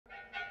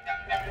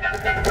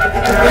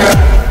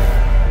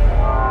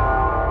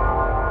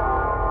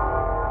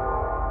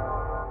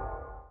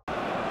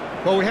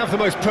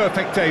most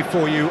perfect day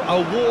for you.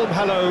 A warm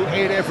hello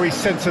in every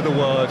sense of the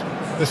word.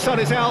 The sun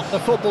is out, the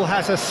football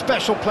has a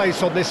special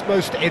place on this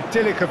most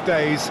idyllic of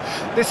days.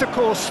 This, of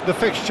course, the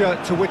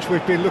fixture to which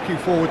we've been looking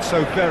forward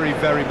so very,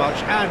 very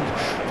much, and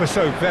for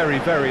so very,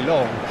 very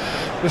long.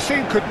 The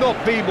scene could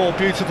not be more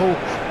beautiful.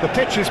 The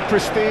pitch is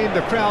pristine,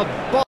 the crowd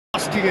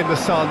basking in the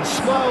sun,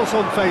 smiles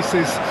on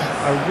faces.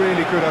 A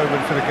really good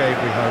omen for the game,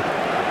 we hope.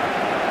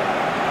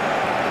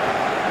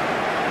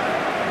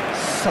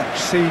 Such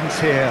scenes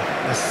here,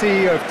 a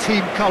sea of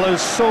team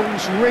colours,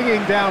 songs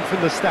ringing down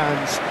from the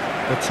stands.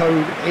 The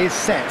tone is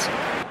set.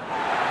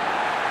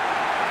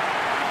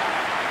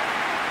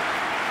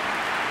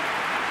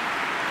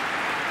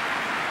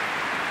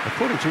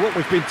 According to what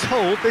we've been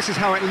told, this is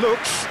how it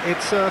looks.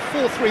 It's a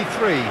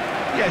 4-3-3.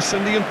 Yes,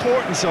 and the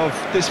importance of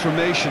this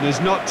formation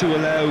is not to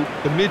allow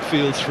the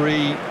midfield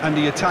three and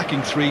the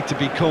attacking three to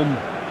become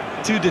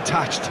too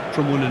detached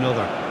from one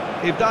another.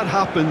 If that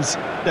happens,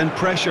 then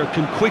pressure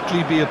can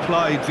quickly be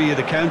applied via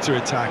the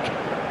counter-attack,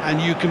 and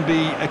you can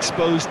be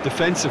exposed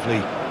defensively.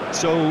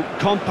 So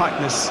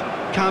compactness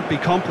can't be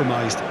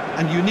compromised,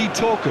 and you need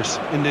talkers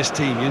in this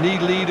team. You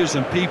need leaders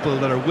and people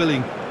that are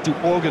willing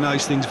to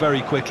organise things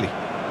very quickly.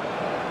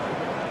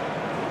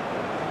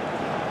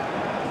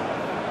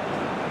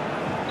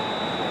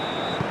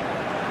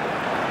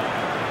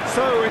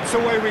 So it's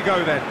away we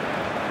go then.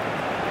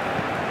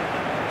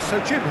 So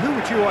Jim, who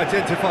would you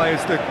identify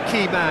as the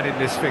key man in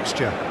this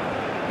fixture?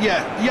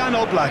 Yeah, Jan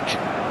Oblak.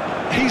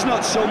 He's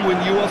not someone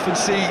you often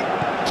see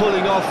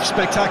pulling off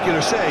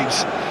spectacular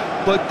saves,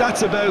 but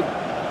that's about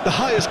the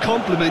highest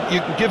compliment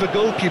you can give a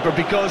goalkeeper,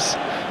 because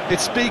it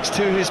speaks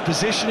to his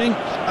positioning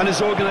and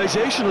his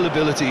organisational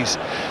abilities.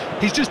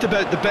 He's just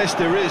about the best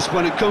there is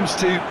when it comes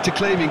to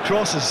claiming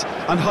crosses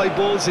and high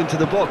balls into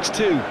the box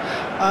too,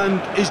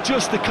 and is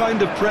just the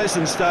kind of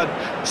presence that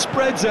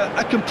spreads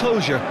a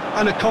composure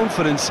and a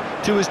confidence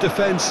to his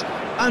defence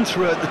and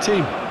throughout the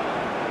team.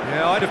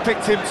 Yeah, I'd have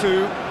picked him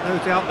too. No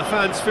doubt the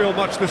fans feel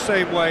much the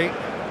same way.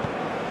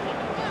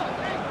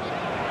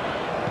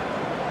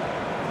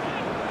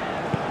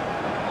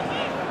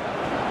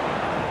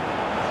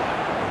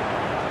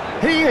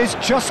 He is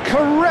just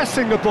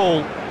caressing the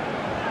ball.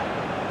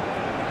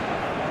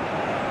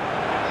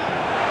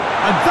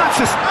 And that's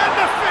and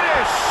the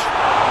finish!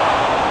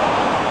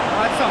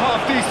 That's a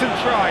half-decent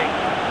try.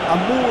 A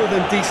more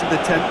than decent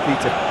attempt,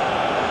 Peter.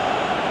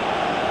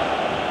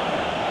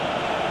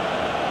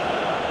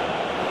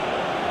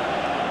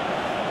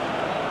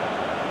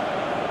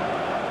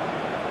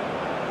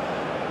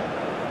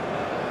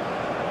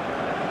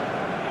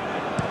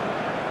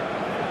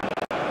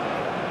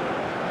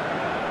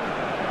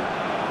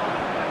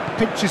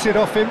 Pinches it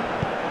off him.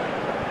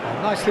 Oh,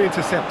 nicely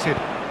intercepted.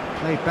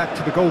 Played back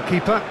to the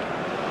goalkeeper.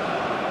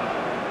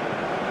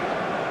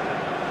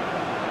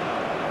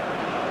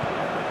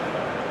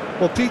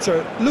 Well,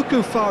 Peter, look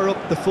how far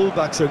up the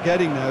fullbacks are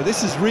getting now.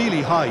 This is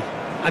really high.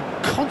 And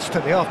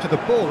constantly after the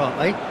ball, aren't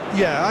they?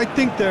 Yeah, I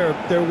think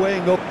they're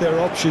weighing up their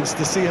options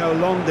to see how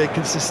long they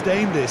can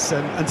sustain this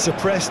and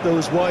suppress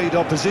those wide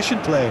opposition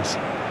players.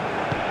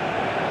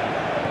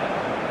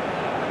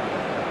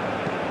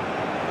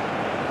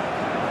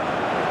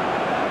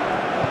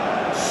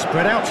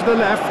 Spread out to the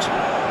left.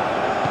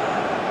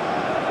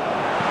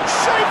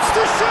 Shapes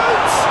to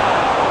shoot!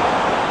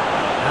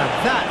 And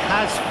that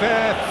has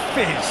fair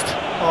fizzed.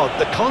 Oh,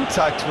 the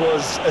contact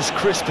was as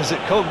crisp as it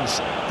comes.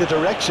 The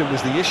direction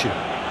was the issue.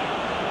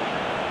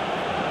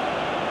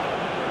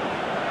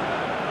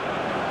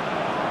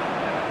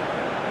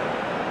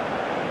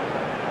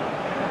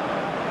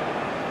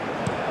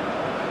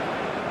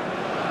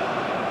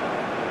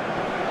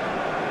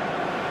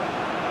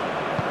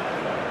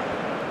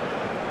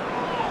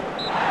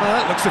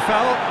 That looks a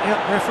foul.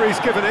 Yep, referee's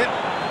given it.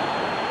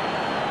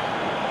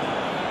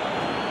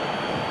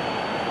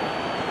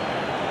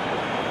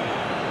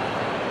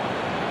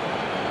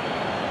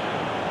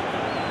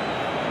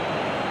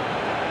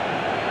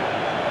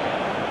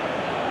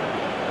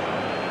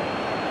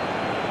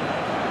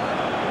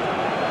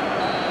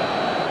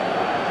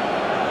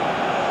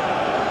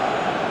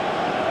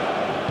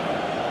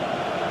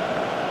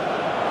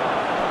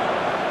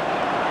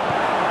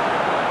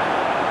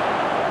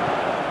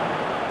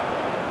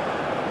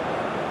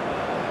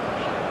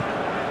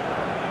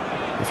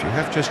 If you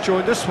have just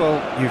joined us, well,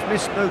 you've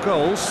missed no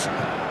goals. It's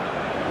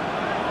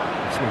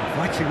an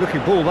inviting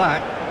looking ball,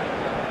 that.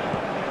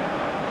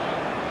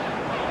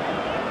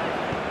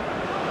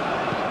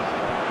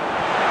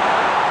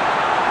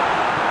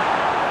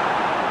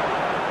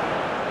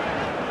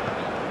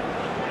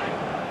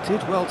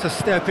 Did well to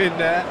step in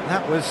there.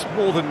 That was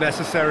more than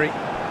necessary.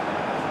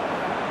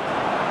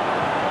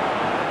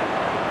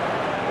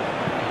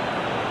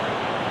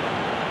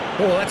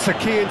 Oh, that's a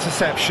key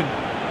interception.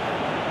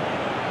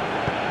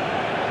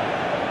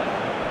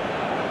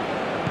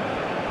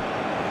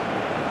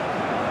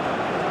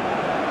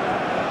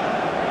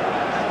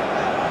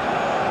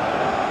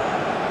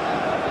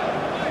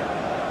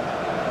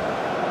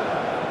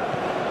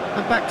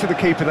 And back to the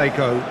keeper they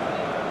go.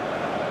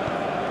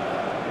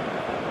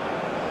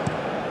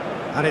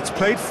 And it's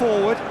played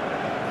forward.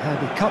 And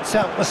he cuts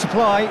out the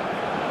supply.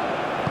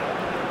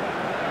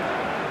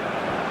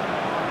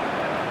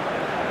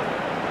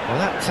 Well,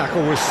 that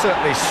tackle was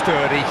certainly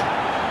sturdy.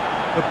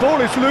 The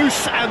ball is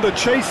loose and the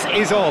chase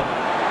is on.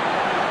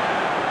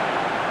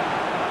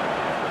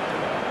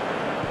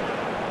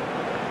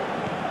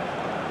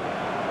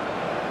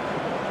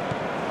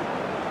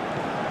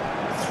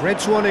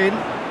 Threads one in.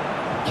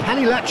 Can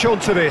he latch on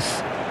to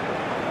this?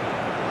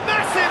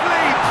 Massive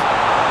leap!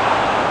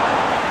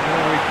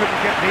 Oh, he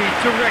couldn't get the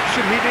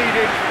direction he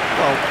needed.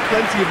 Well,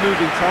 plenty of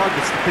moving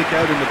targets to pick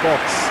out in the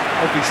box.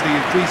 Obviously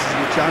increases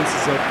your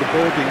chances of the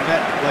ball being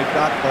met like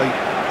that by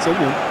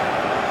someone.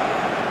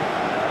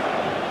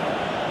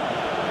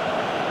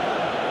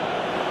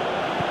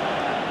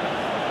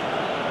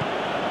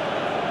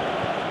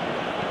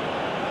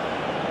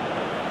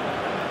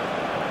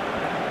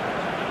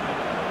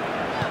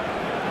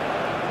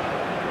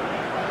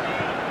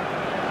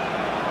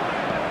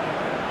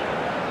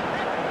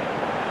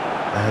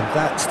 And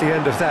that's the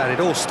end of that. It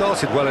all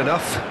started well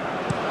enough.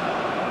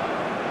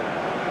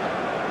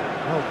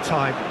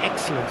 Well-timed,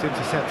 excellent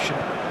interception.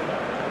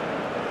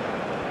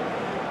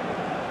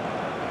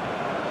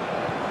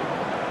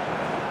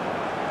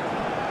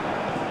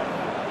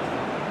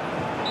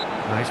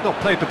 No, he's not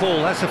played the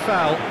ball, that's a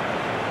foul.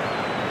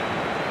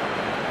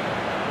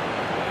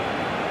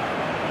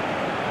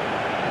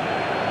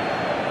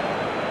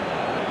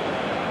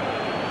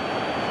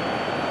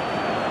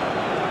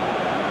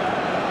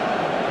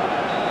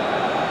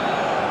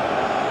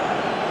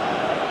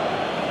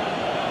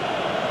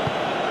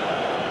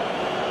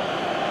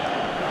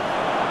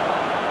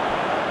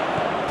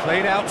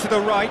 Played out to the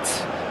right.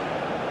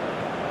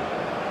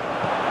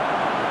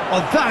 Oh,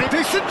 that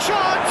decent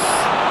chance!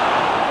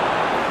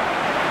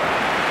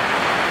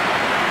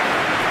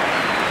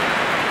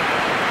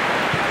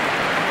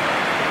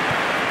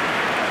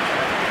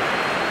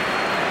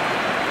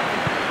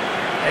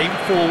 Aim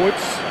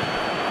forwards.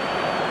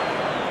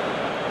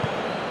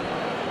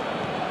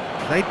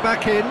 Played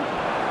back in.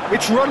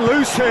 It's run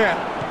loose here.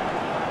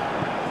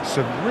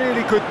 Some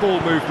really good ball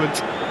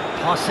movement.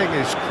 Passing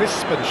is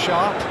crisp and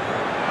sharp.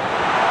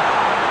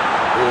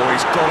 Oh,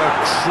 he's got a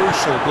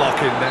crucial block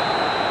in there.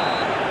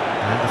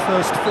 And the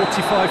first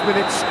 45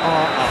 minutes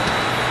are up.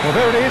 Well,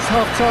 there it is,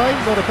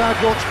 half-time. Not a bad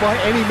watch by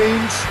any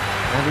means.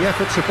 And the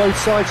efforts of both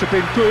sides have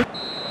been good.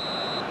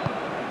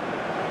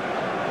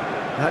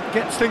 That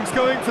gets things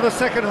going for the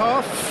second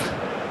half.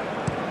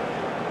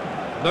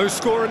 No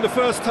score in the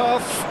first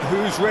half.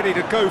 Who's ready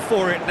to go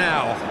for it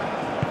now?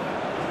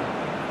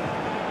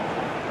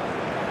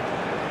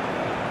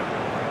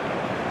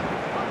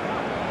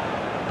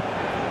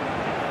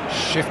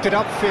 Shifted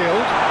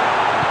upfield.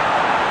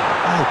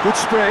 Oh, good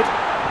spread.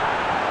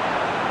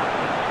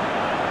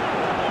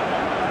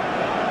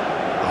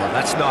 Oh,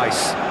 that's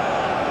nice.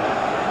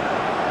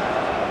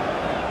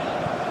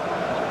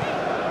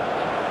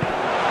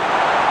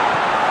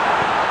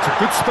 It's a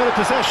good spell of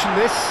possession,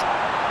 this.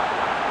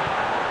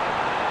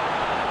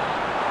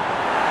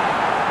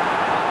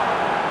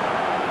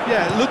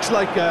 Yeah, it looks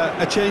like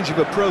a change of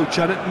approach,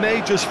 and it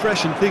may just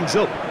freshen things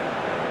up.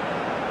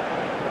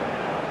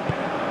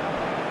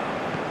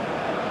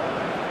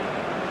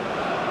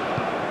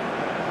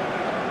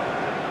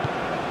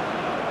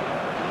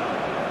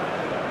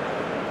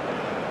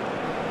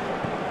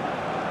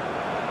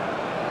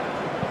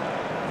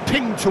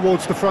 Ping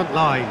towards the front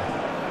line.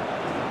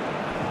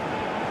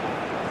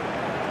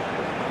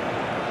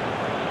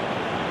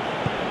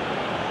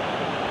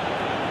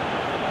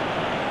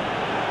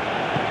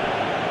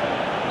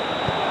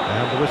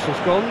 And the whistle's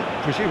gone,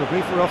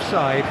 presumably for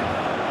offside.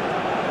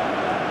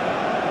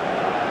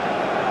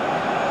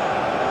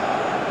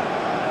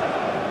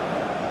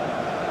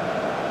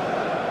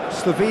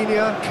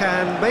 Slovenia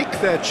can make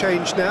their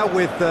change now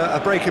with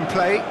a break in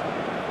play.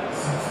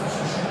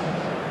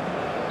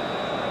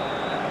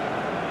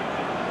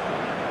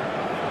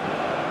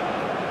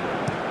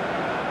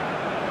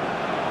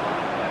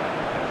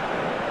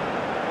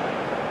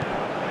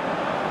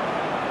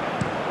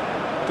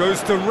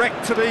 Goes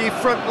direct to the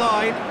front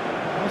line.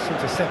 Nice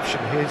interception.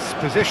 His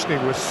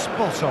positioning was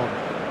spot on.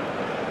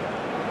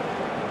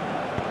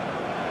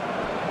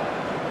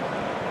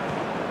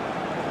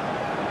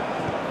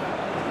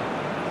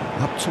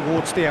 Up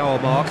towards the hour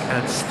mark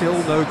and still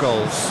no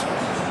goals.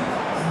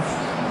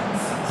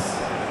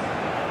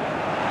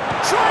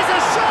 Tries a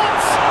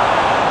shot!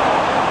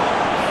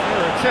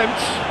 Fair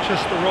attempt,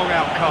 just the wrong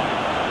outcome.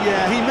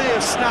 Yeah, he may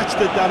have snatched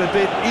at that a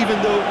bit,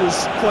 even though it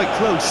was quite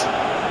close.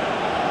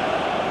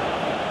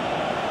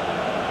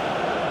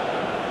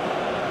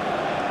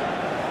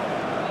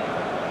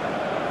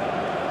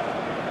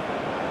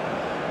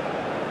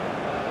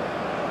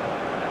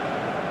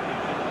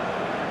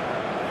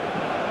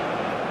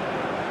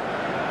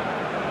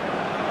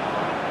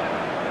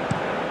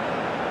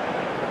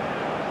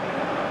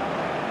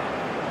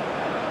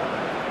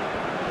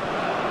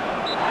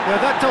 Yeah,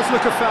 that does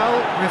look a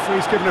foul.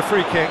 Referee's given a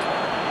free kick.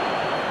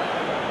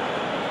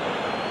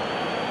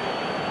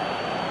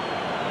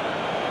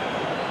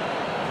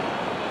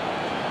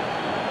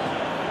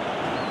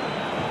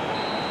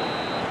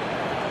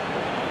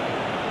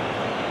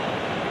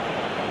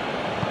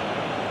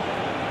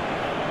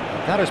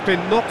 That has been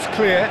knocked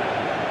clear.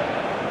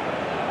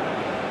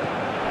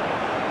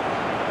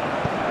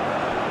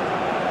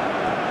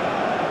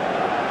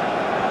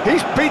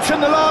 He's beaten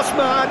the last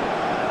man.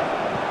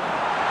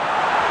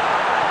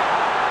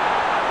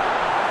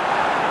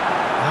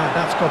 And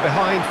that's gone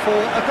behind for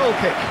a goal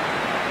kick.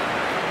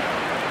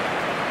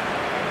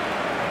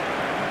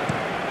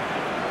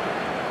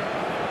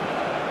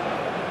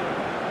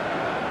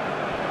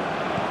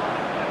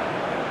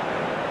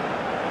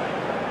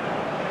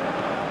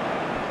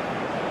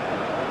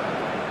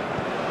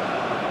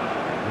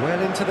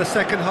 Well into the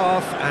second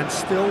half, and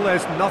still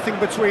there's nothing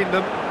between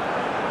them.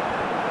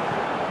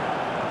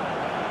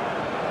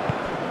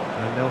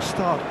 And they'll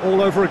start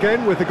all over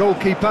again with the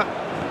goalkeeper.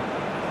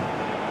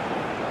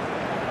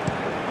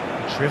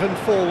 Driven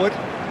forward.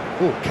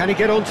 Oh, can he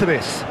get onto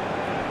this?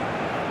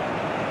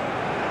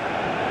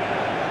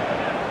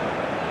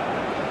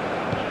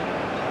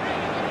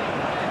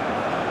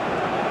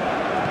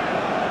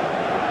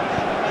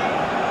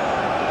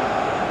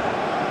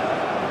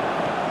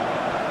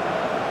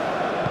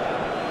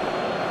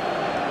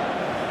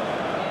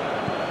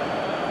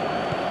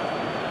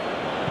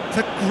 It's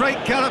a great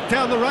gallop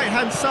down the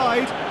right-hand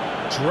side.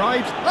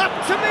 Drives up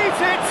to meet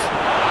it!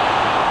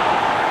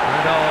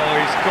 And oh,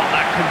 he's got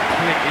that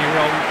completely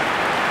wrong.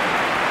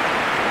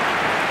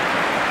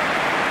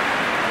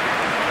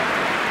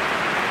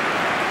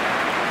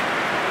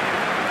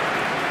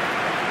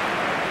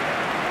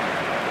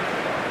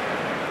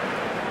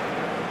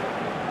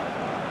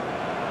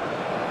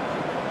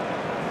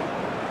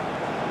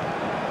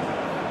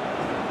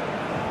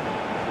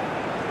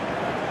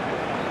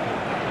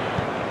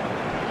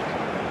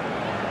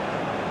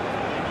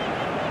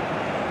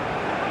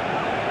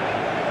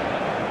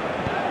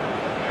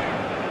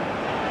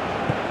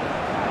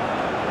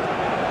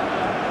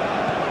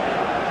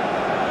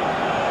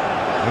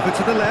 Over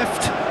to the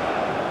left.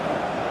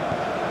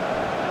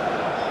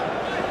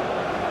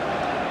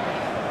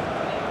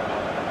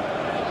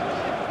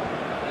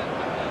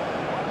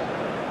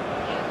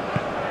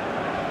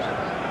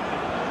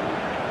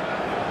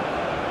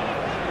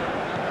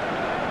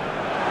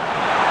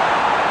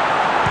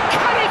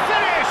 Can he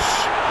finish?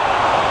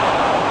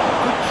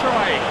 Good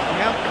try. The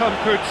outcome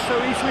could so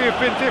easily have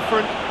been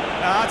different.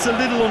 That's a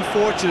little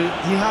unfortunate.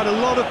 He had a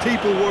lot of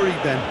people worried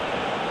then.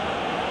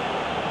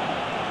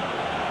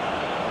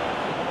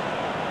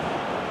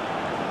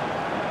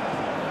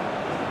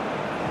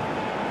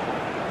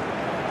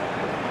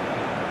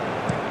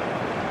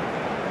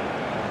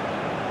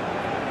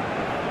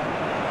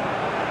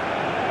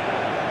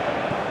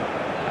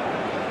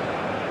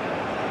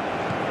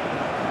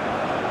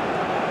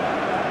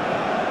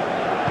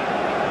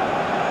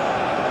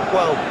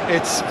 Well,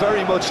 it's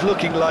very much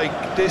looking like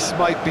this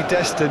might be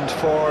destined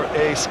for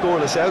a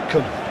scoreless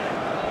outcome.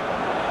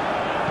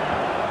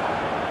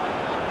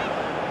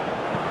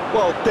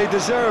 Well, they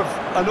deserve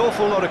an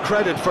awful lot of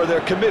credit for their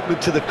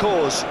commitment to the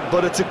cause,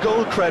 but it's a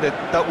goal credit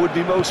that would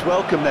be most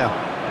welcome now.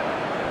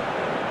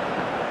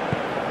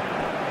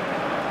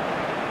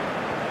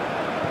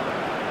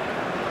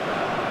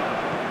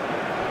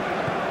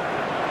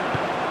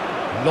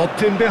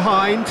 Lobbed in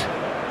behind.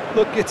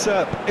 Look, it's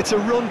a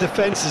run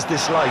defence's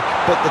dislike,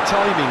 but the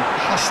timing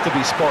has to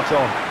be spot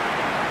on.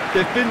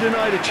 They've been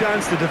denied a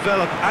chance to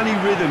develop any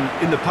rhythm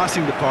in the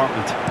passing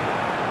department.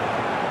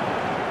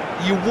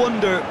 You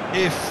wonder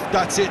if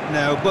that's it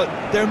now, but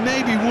there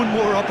may be one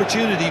more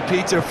opportunity,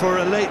 Peter, for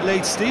a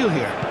late steal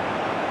here.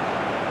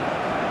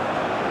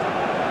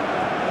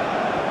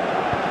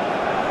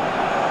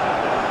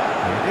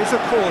 It is a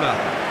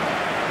corner.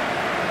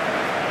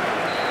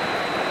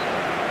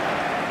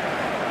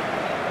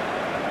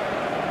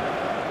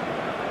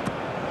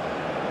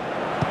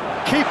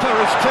 Keeper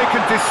has taken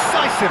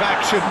decisive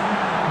action.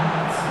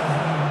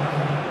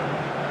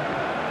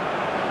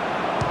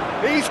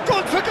 He's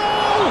gone for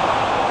goal!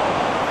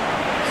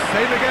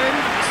 Same again,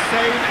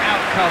 same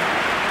outcome.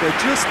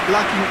 They're just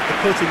lacking the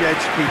cutting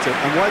edge, Peter,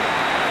 and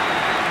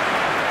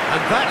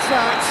that's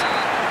that.